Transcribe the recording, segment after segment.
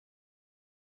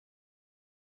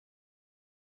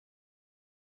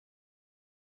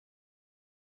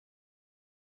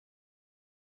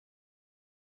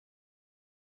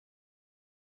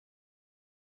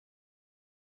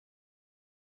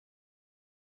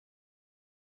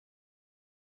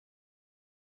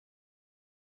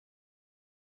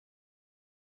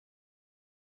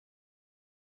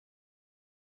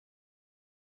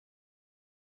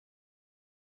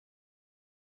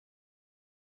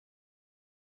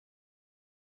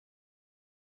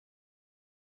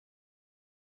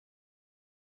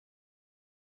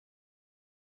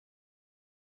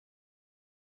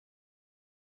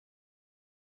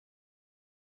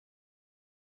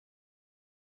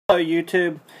Hello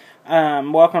YouTube,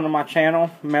 welcome to my channel,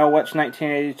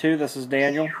 MailWitch1982. This is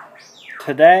Daniel.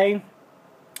 Today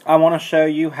I want to show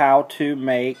you how to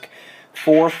make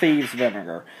 4 Thieves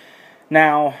vinegar.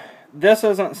 Now this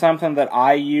isn't something that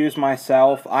I use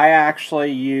myself. I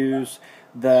actually use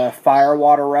the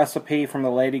firewater recipe from the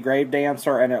Lady Grave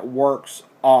Dancer, and it works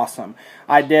awesome.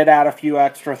 I did add a few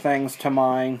extra things to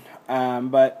mine,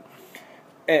 but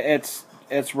it's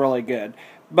really good.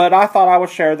 But I thought I would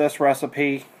share this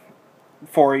recipe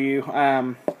for you.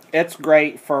 It's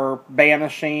great for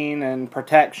banishing and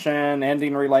protection,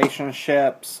 ending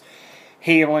relationships,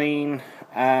 healing,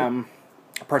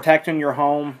 protecting your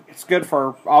home. It's good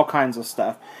for all kinds of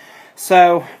stuff.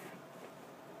 So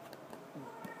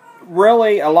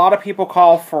really, a lot of people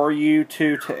call for you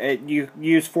to you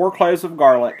use 4 cloves of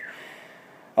garlic.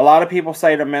 A lot of people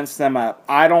say to mince them up.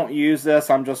 I don't use this.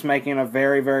 I'm just making a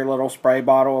very, very little spray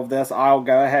bottle of this. I'll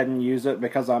go ahead and use it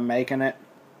because I'm making it.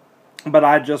 But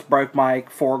I just broke my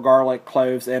 4 garlic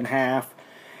cloves in half.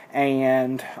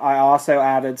 And I also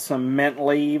added some mint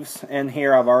leaves in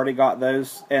here. I've already got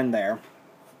those in there.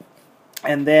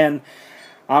 And then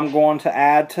I'm going to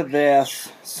add to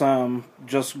this some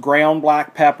just ground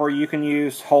black pepper. You can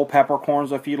use whole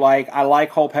peppercorns if you like. I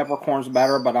like whole peppercorns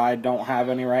better, but I don't have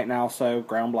any right now, so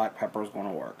ground black pepper is going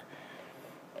to work.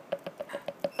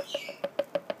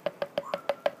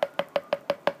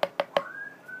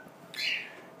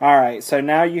 Alright, so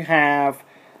now you have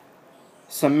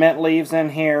some mint leaves in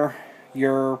here,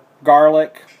 your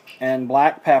garlic and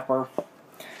black pepper.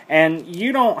 And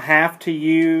you don't have to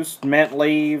use mint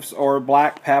leaves or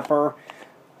black pepper.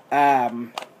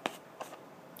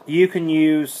 You can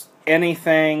use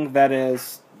anything that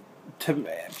is,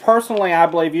 personally I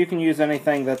believe you can use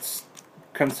anything that's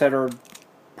considered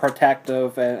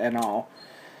protective and all.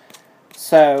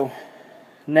 So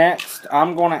next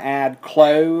I'm going to add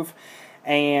clove,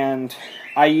 and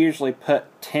I usually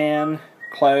put 10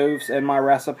 cloves in my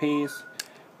recipes.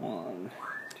 1,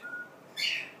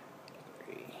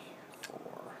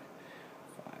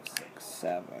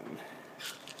 7,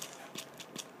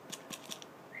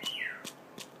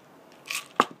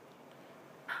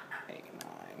 8,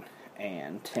 9,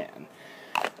 and 10.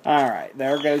 Alright,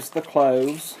 there goes the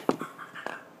cloves.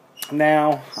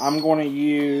 Now I'm going to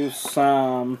use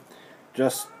some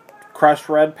just crushed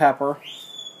red pepper.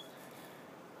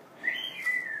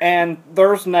 And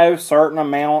there's no certain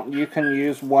amount. You can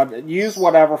use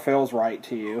whatever feels right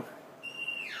to you.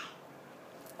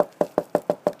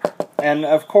 And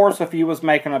of course, if you was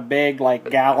making a big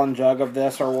like gallon jug of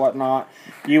this or whatnot,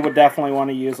 you would definitely want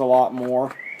to use a lot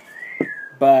more.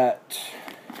 But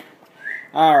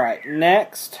alright,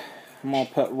 next I'm going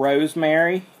to put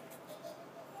rosemary.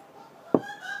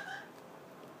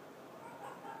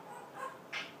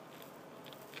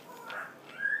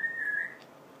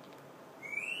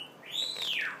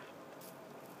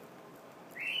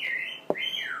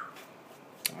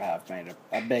 I've made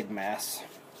a big mess.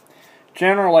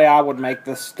 Generally, I would make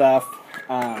this stuff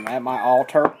at my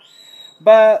altar,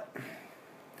 but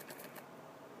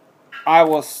I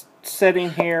was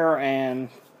sitting here and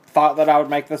thought that I would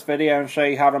make this video and show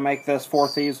you how to make this 4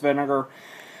 Thieves vinegar.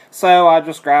 So I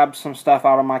just grabbed some stuff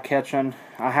out of my kitchen.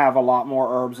 I have a lot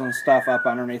more herbs and stuff up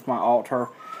underneath my altar.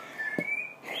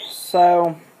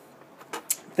 So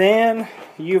then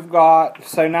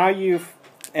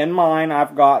in mine,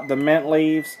 I've got the mint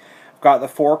leaves, I've got the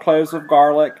 4 cloves of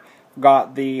garlic,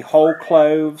 got the whole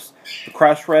cloves, the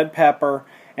crushed red pepper,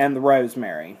 and the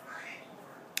rosemary.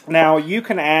 Now you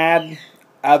can add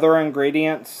other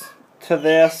ingredients to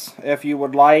this if you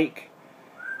would like,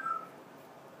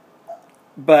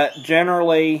 but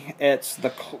generally it's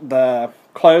the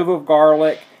clove of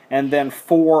garlic and then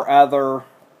 4 other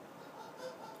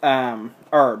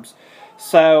herbs.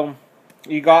 So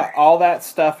you got all that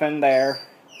stuff in there,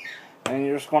 and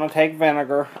you're just going to take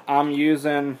vinegar. I'm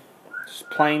using just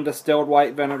plain distilled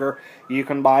white vinegar. You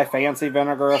can buy fancy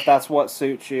vinegar if that's what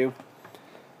suits you.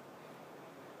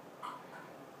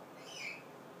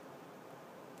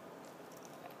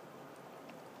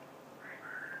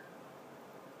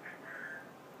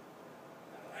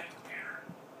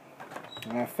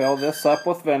 I'm going to fill this up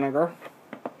with vinegar.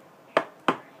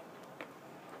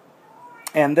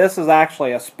 And this is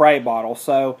actually a spray bottle,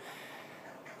 so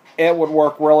it would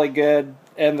work really good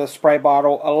in the spray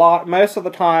bottle. Most of the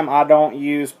time I don't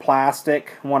use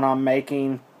plastic when I'm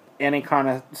making any kind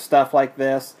of stuff like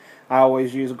this. I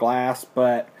always use glass,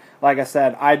 but like I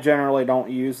said, I generally don't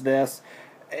use this.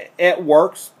 It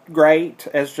works great.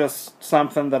 It's just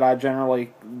something that I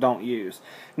generally don't use.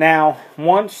 Now,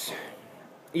 once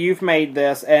you've made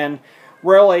this, and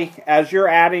really as you're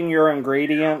adding your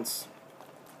ingredients,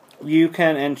 You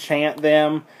can enchant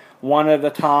them one at a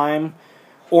time,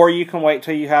 or you can wait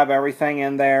till you have everything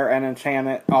in there and enchant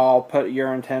it all, put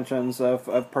your intentions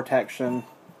of protection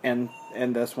in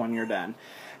this when you're done.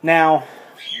 Now,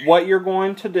 what you're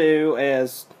going to do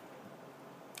is,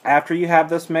 after you have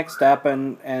this mixed up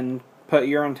and put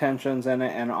your intentions in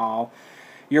it and all,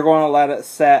 you're going to let it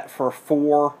set for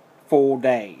 4 full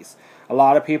days. A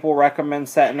lot of people recommend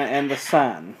setting it in the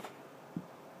sun.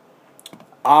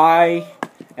 I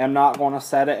am not going to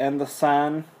set it in the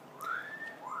sun.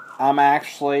 I'm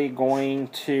actually going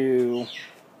to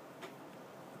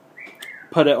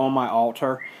put it on my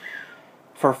altar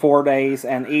for 4 days,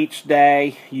 and each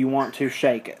day you want to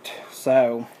shake it.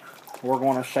 So we're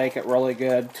going to shake it really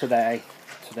good today.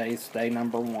 Today's day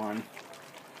number 1.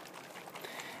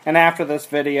 And after this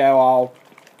video, I'll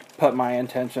put my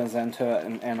intentions into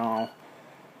it and all.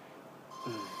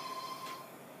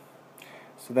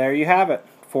 So there you have it.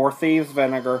 4 Thieves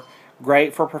vinegar.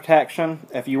 Great for protection.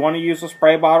 If you want to use a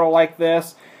spray bottle like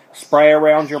this, spray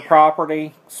around your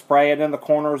property, spray it in the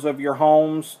corners of your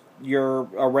homes,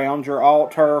 around your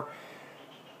altar.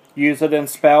 Use it in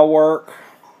spell work.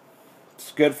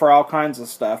 It's good for all kinds of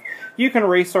stuff. You can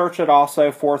research it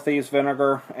also, 4 Thieves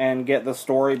vinegar, and get the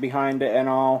story behind it and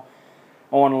all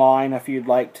online if you'd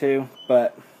like to.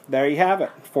 But there you have it,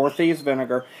 4 Thieves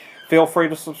vinegar. Feel free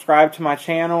to subscribe to my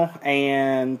channel,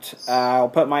 and I'll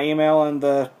put my email in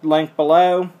the link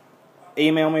below.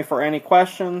 Email me for any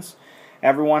questions.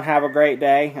 Everyone have a great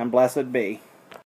day, and blessed be.